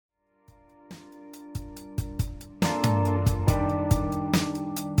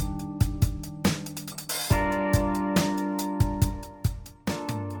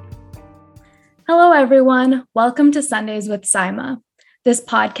Hello, everyone. Welcome to Sundays with Saima. This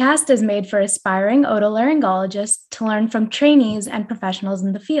podcast is made for aspiring otolaryngologists to learn from trainees and professionals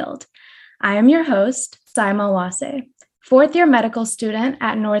in the field. I am your host, Saima Wase, fourth-year medical student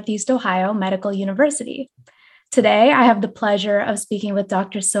at Northeast Ohio Medical University. Today, I have the pleasure of speaking with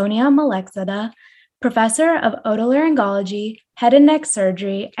Dr. Sonia Malekzada, professor of otolaryngology, head and neck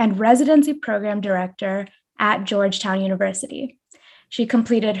surgery, and residency program director at Georgetown University. She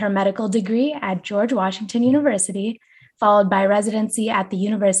completed her medical degree at George Washington University, followed by residency at the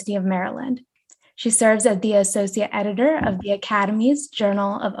University of Maryland. She serves as the associate editor of the Academy's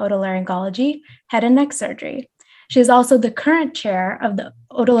Journal of Otolaryngology, Head and Neck Surgery. She is also the current chair of the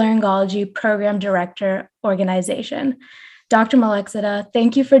Otolaryngology Program Director Organization. Dr. Malekzada,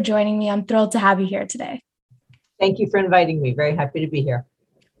 thank you for joining me. I'm thrilled to have you here today. Thank you for inviting me. Very happy to be here.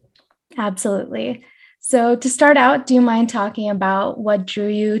 Absolutely. So to start out, do you mind talking about what drew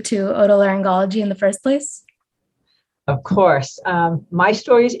you to otolaryngology in the first place? Of course. My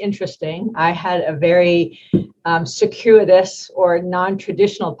story is interesting. I had a very circuitous or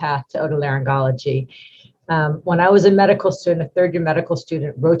non-traditional path to otolaryngology. When I was a medical student, a third-year medical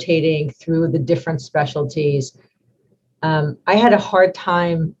student, rotating through the different specialties, I had a hard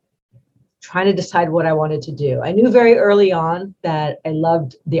time trying to decide what I wanted to do. I knew very early on that I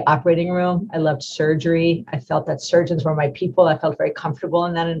loved the operating room. I loved surgery. I felt that surgeons were my people. I felt very comfortable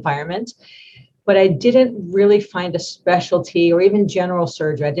in that environment. But I didn't really find a specialty or even general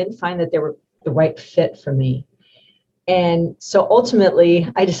surgery. I didn't find that they were the right fit for me. And so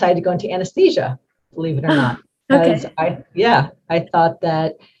ultimately, I decided to go into anesthesia, believe it or not. Because I thought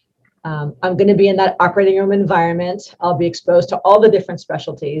that I'm going to be in that operating room environment. I'll be exposed to all the different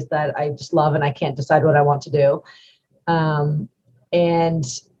specialties that I just love and I can't decide what I want to do.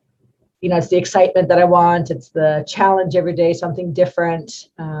 It's the excitement that I want. It's the challenge every day, something different.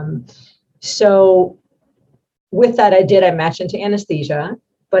 So with that, I matched into anesthesia,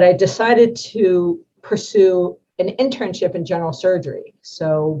 but I decided to pursue an internship in general surgery.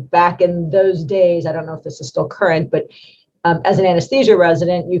 So back in those days, I don't know if this is still current, but as an anesthesia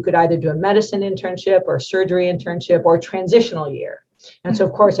resident, you could either do a medicine internship or surgery internship or transitional year. And so,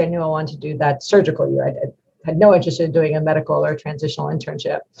 of course, I knew I wanted to do that surgical year. I had no interest in doing a medical or transitional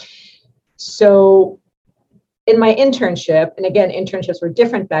internship. So in my internship, and again, internships were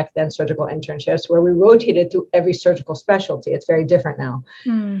different back then, surgical internships, where we rotated through every surgical specialty. It's very different now.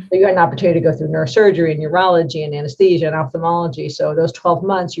 So you had an opportunity to go through neurosurgery and urology and anesthesia and ophthalmology. So those 12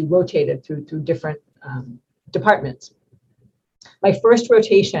 months, you rotated through different departments. My first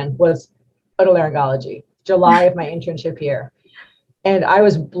rotation was otolaryngology, July of my internship year. And I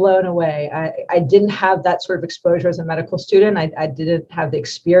was blown away. I didn't have that sort of exposure as a medical student. I didn't have the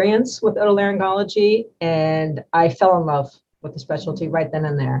experience with otolaryngology, and I fell in love with the specialty right then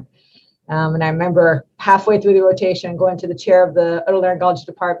and there. And I remember halfway through the rotation going to the chair of the otolaryngology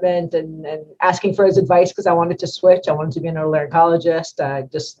department and asking for his advice because I wanted to switch. I wanted to be an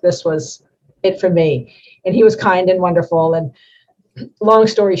otolaryngologist. This was it for me. And he was kind and wonderful. And long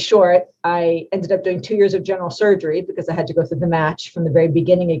story short, I ended up doing 2 years of general surgery because I had to go through the match from the very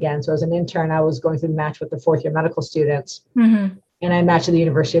beginning again. So as an intern, I was going through the match with the fourth-year medical students. And I matched at the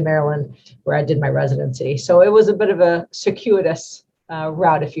University of Maryland where I did my residency. So it was a bit of a circuitous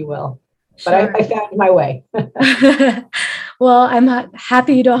route, if you will. But I found my way. Well, I'm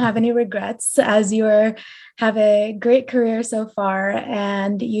happy you don't have any regrets as you have a great career so far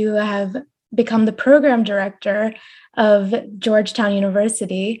and you have become the program director of Georgetown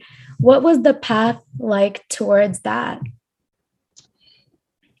University. What was the path like towards that?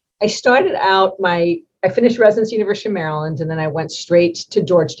 I started out I finished residency at University of Maryland, and then I went straight to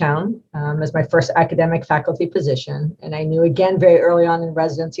Georgetown as my first academic faculty position. And I knew again very early on in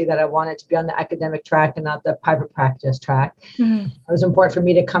residency that I wanted to be on the academic track and not the private practice track. It was important for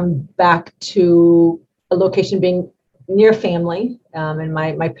me to come back to a location being near family. And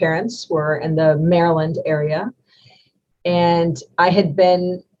my parents were in the Maryland area. And I had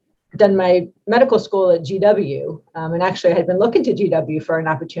done my medical school at GW. And actually I had been looking to GW for an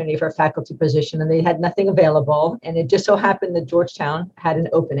opportunity for a faculty position, and they had nothing available. And it just so happened that Georgetown had an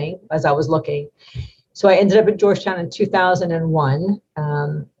opening as I was looking. So I ended up at Georgetown in 2001.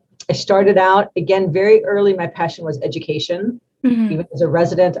 I started out, again, very early. My passion was education. Even as a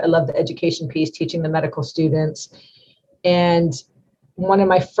resident, I loved the education piece, teaching the medical students. And one of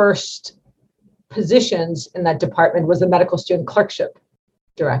my first positions in that department was the medical student clerkship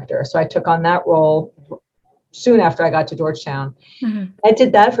director. So I took on that role soon after I got to Georgetown. I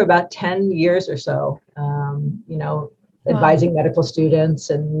did that for about 10 years or so, advising medical students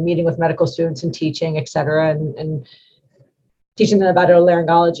and meeting with medical students and teaching, et cetera, and teaching them about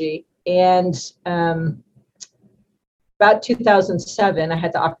otolaryngology. And about 2007, I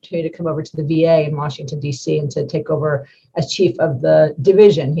had the opportunity to come over to the VA in Washington, D.C. and to take over as chief of the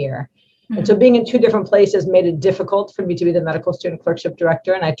division here. Mm-hmm. And so being in two different places made it difficult for me to be the medical student clerkship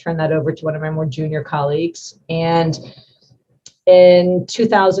director. And I turned that over to one of my more junior colleagues. And in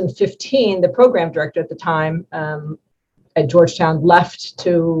 2015, the program director at the time at Georgetown left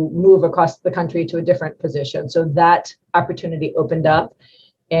to move across the country to a different position. So that opportunity opened up.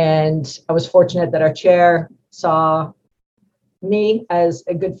 And I was fortunate that our chair saw me as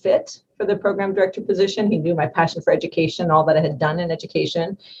a good fit for the program director position. He knew my passion for education, all that I had done in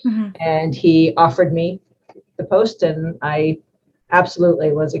education. Mm-hmm. And he offered me the post, and I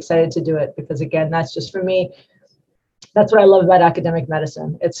absolutely was excited to do it because, again, that's just for me. That's what I love about academic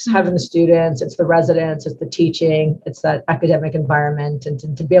medicine. It's mm-hmm. having the students, it's the residents, it's the teaching, it's that academic environment.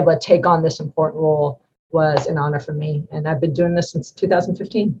 And to be able to take on this important role was an honor for me. And I've been doing this since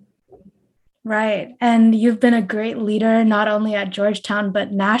 2015. Right. And you've been a great leader, not only at Georgetown,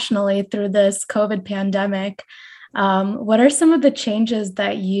 but nationally through this COVID pandemic. What are some of the changes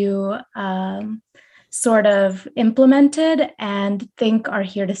that you sort of implemented and think are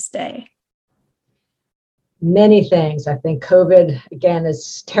here to stay? Many things. I think COVID, again,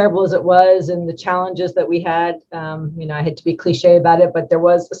 as terrible as it was and the challenges that we had, I hate to be cliche about it, but there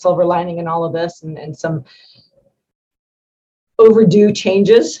was a silver lining in all of this, and some overdue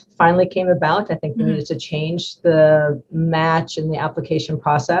changes finally came about. I think we needed to change the match and the application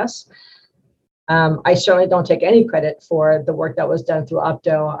process. I certainly don't take any credit for the work that was done through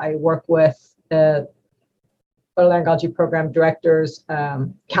Opto. I work with the Otolaryngology Program Directors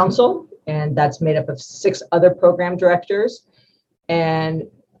Council, and that's made up of 6 other program directors. And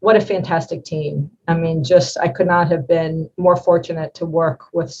what a fantastic team. I mean, I could not have been more fortunate to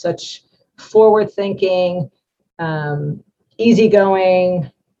work with such forward-thinking,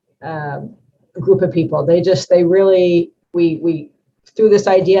 easygoing group of people. We threw this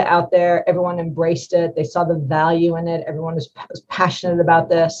idea out there. Everyone embraced it. They saw the value in it. Everyone was passionate about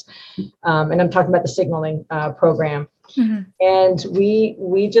this. And I'm talking about the signaling program. Mm-hmm. And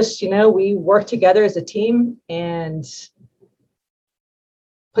we just, we worked together as a team and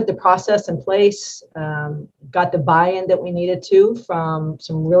put the process in place, got the buy-in that we needed to from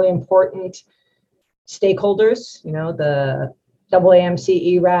some really important stakeholders, the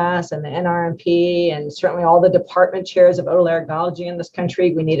AAMC ERAS and the NRMP, and certainly all the department chairs of otolaryngology in this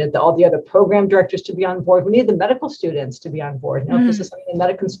country. We needed all the other program directors to be on board. We needed the medical students to be on board. If this is something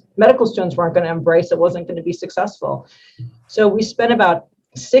the medical students weren't going to embrace, it wasn't going to be successful. So we spent about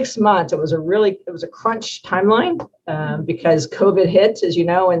 6 months. It was a crunch timeline because COVID hit, as you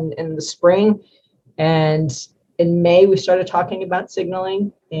know, in the spring. And in May, we started talking about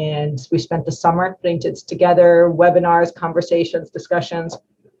signaling, and we spent the summer putting it together, webinars, conversations, discussions.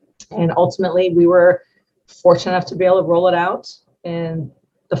 And ultimately, we were fortunate enough to be able to roll it out in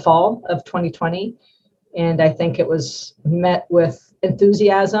the fall of 2020. And I think it was met with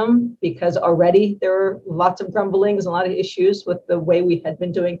enthusiasm because already there were lots of grumblings and a lot of issues with the way we had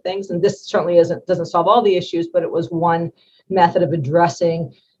been doing things. And this certainly doesn't solve all the issues, but it was one method of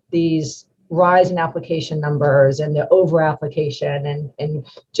addressing these rise in application numbers and the over application, and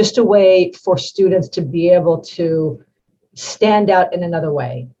just a way for students to be able to stand out in another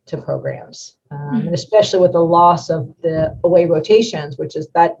way to programs. And especially with the loss of the away rotations,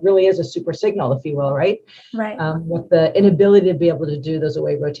 that really is a super signal, if you will, right? Right. With the inability to be able to do those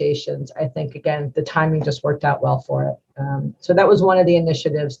away rotations, I think, again, the timing just worked out well for it. So that was one of the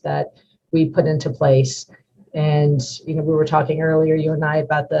initiatives that we put into place. And, we were talking earlier, you and I,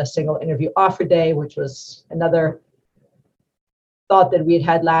 about the single interview offer day, which was another thought that we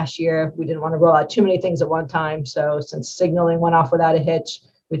had last year. We didn't want to roll out too many things at one time. So since signaling went off without a hitch,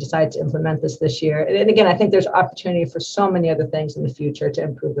 we decided to implement this year. And again, I think there's opportunity for so many other things in the future to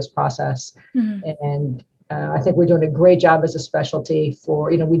improve this process. Mm-hmm. And I think we're doing a great job as a specialty for,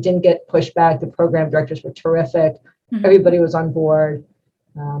 we didn't get pushback. The program directors were terrific. Mm-hmm. Everybody was on board.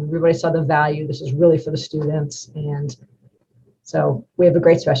 Everybody saw the value. This is really for the students. And so we have a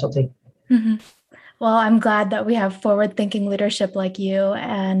great specialty. Mm-hmm. Well, I'm glad that we have forward-thinking leadership like you,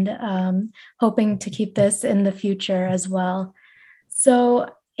 and hoping to keep this in the future as well. So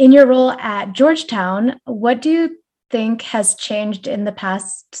in your role at Georgetown, what do you think has changed in the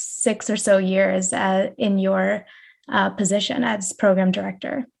past 6 or so years in your position as program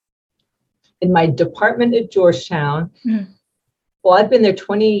director? In my department at Georgetown, well, I've been there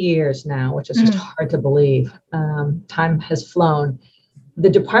 20 years now, which is just hard to believe. Time has flown. the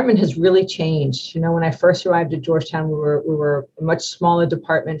department has really changed. When I first arrived at Georgetown, we were a much smaller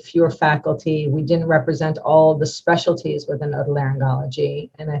department, fewer faculty. We didn't represent all the specialties within otolaryngology.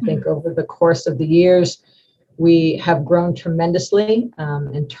 And I think over the course of the years, we have grown tremendously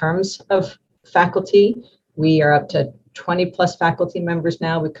in terms of faculty. We are up to 20 plus faculty members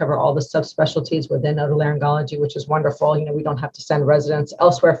now. We cover all the subspecialties within otolaryngology, which is wonderful. We don't have to send residents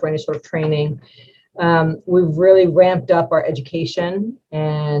elsewhere for any sort of training. We've really ramped up our education,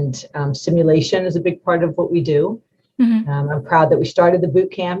 and simulation is a big part of what we do. I'm proud that we started the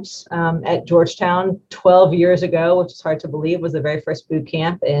boot camps at Georgetown 12 years ago, which is hard to believe, was the very first boot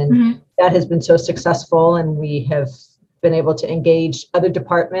camp. And that has been so successful. And we have been able to engage other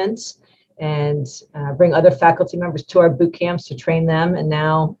departments and bring other faculty members to our boot camps to train them. And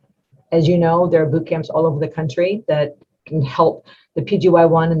now, as you know, there are boot camps all over the country that can help the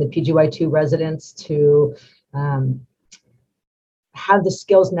PGY1 and the PGY2 residents to have the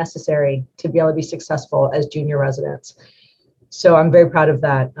skills necessary to be able to be successful as junior residents. So I'm very proud of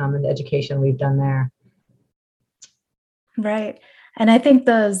that and the education we've done there. Right. And I think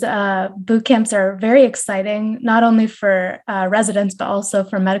those boot camps are very exciting, not only for residents, but also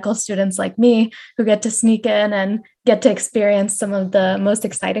for medical students like me who get to sneak in and get to experience some of the most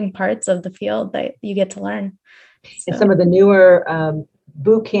exciting parts of the field that you get to learn. And some of the newer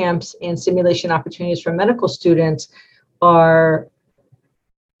boot camps and simulation opportunities for medical students are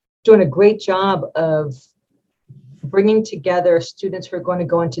doing a great job of bringing together students who are going to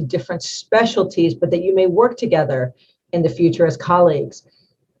go into different specialties, but that you may work together in the future as colleagues.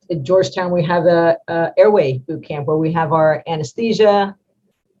 At Georgetown, we have a airway boot camp where we have our anesthesia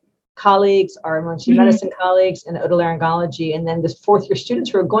colleagues, our emergency medicine colleagues, and otolaryngology, and then the fourth year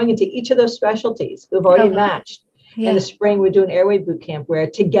students who are going into each of those specialties who've already matched. In the spring, we do an airway boot camp where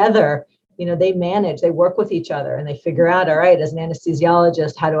together, they manage, they work with each other, and they figure out, all right, as an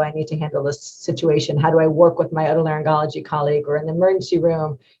anesthesiologist, how do I need to handle this situation? How do I work with my otolaryngology colleague? Or in the emergency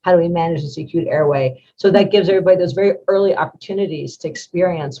room, how do we manage this acute airway? So that gives everybody those very early opportunities to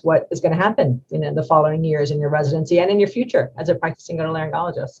experience what is going to happen in the following years in your residency and in your future as a practicing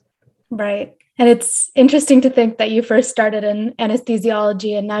otolaryngologist. Right. And it's interesting to think that you first started in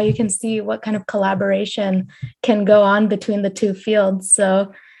anesthesiology and now you can see what kind of collaboration can go on between the two fields.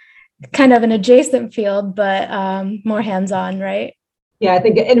 So kind of an adjacent field, but more hands-on, right? Yeah, I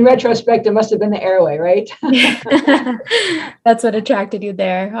think in retrospect, it must have been the airway, right? That's what attracted you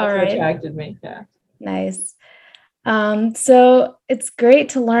there. All right. Attracted me, yeah. Nice. So it's great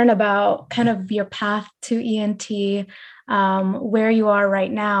to learn about kind of your path to ENT, where you are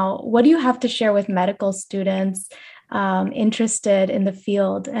right now. What do you have to share with medical students interested in the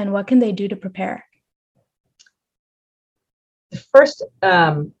field, and what can they do to prepare? First,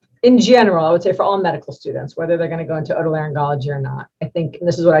 in general, I would say for all medical students, whether they're going to go into otolaryngology or not, I think, and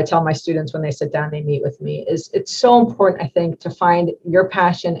this is what I tell my students when they sit down, they meet with me, is it's so important, I think, to find your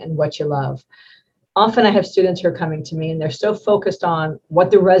passion and what you love. Often I have students who are coming to me and they're so focused on what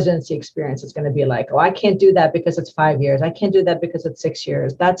the residency experience is going to be like. Oh, I can't do that because it's 5 years. I can't do that because it's 6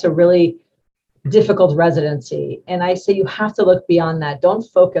 years. That's a really difficult residency. And I say you have to look beyond that. Don't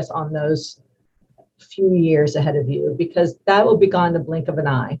focus on those few years ahead of you, because that will be gone in the blink of an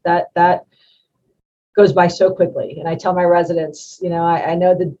eye. That goes by so quickly. And I tell my residents, I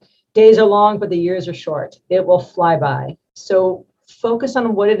know the days are long, but the years are short. It will fly by. So focus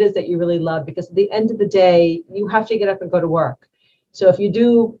on what it is that you really love, because at the end of the day, you have to get up and go to work. So if you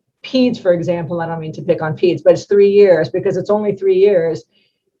do peds, for example, I don't mean to pick on peds, but it's 3 years because it's only 3 years.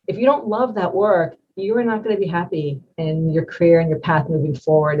 If you don't love that work, you are not going to be happy in your career and your path moving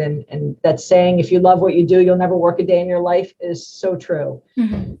forward. And that saying, if you love what you do, you'll never work a day in your life, is so true.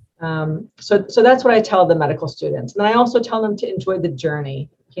 So that's what I tell the medical students. And I also tell them to enjoy the journey.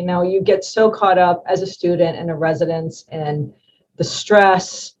 You get so caught up as a student and a resident and the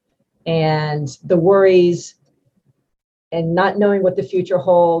stress and the worries and not knowing what the future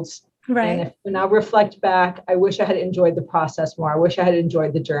holds. Right. And if when I reflect back, I wish I had enjoyed the process more. I wish I had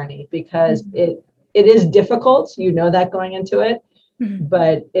enjoyed the journey, because it is difficult. That going into it,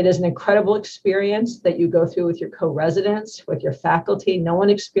 but it is an incredible experience that you go through with your co-residents, with your faculty. No one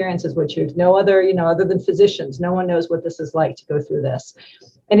experiences what no other, other than physicians, no one knows what this is like to go through this.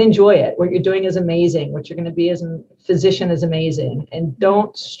 And enjoy it. What you're doing is amazing. What you're going to be as a physician is amazing. And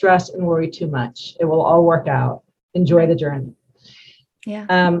don't stress and worry too much. It will all work out. Enjoy the journey.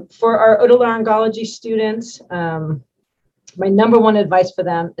 Yeah. For our otolaryngology students, my number one advice for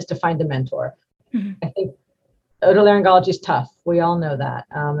them is to find a mentor. I think otolaryngology is tough. We all know that.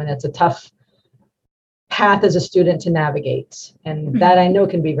 And it's a tough path as a student to navigate. And that I know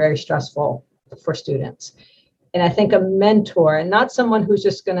can be very stressful for students. And I think a mentor, and not someone who's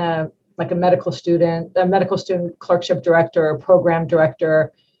just going to, like a medical student clerkship director or program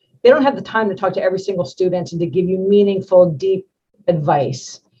director, they don't have the time to talk to every single student and to give you meaningful, deep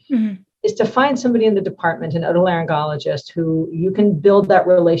advice. Mm-hmm. Is to find somebody in the department, an otolaryngologist, who you can build that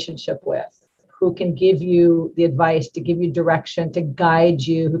relationship with, who can give you the advice, to give you direction, to guide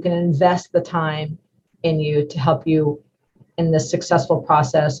you, who can invest the time in you to help you in this successful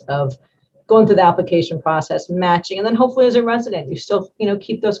process of going through the application process, matching, and then hopefully as a resident, you still,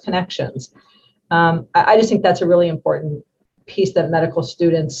 keep those connections. I just think that's a really important piece that medical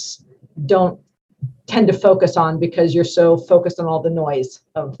students don't tend to focus on, because you're so focused on all the noise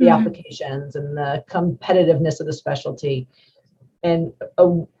of the applications and the competitiveness of the specialty. And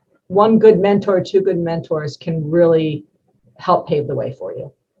one good mentor, two good mentors can really help pave the way for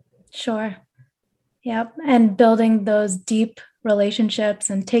you. Sure. Yep. And building those deep relationships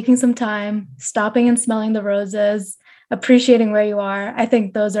and taking some time, stopping and smelling the roses, appreciating where you are. I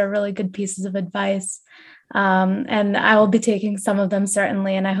think those are really good pieces of advice. And I will be taking some of them,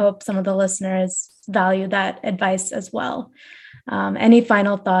 certainly. And I hope some of the listeners value that advice as well. Any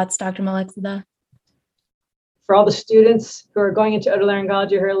final thoughts, Dr. Maleksada? For all the students who are going into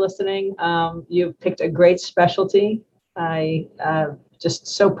otolaryngology who are listening, you've picked a great specialty. I just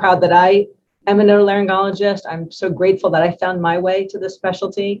so proud that I am an otolaryngologist. I'm so grateful that I found my way to this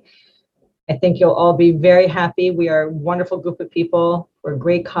specialty. I think you'll all be very happy. We are a wonderful group of people. We're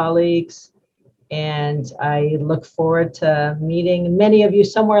great colleagues. And I look forward to meeting many of you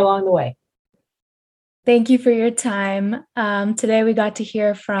somewhere along the way. Thank you for your time. Today we got to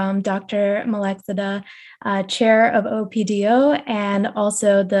hear from Dr. Maleksada, Chair of OPDO and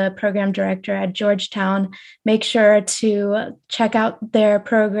also the Program Director at Georgetown. Make sure to check out their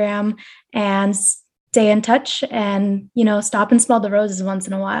program and stay in touch and, stop and smell the roses once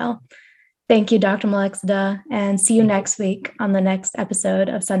in a while. Thank you, Dr. Maleksada, and see you next week on the next episode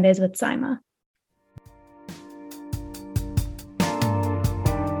of Sundays with Saima.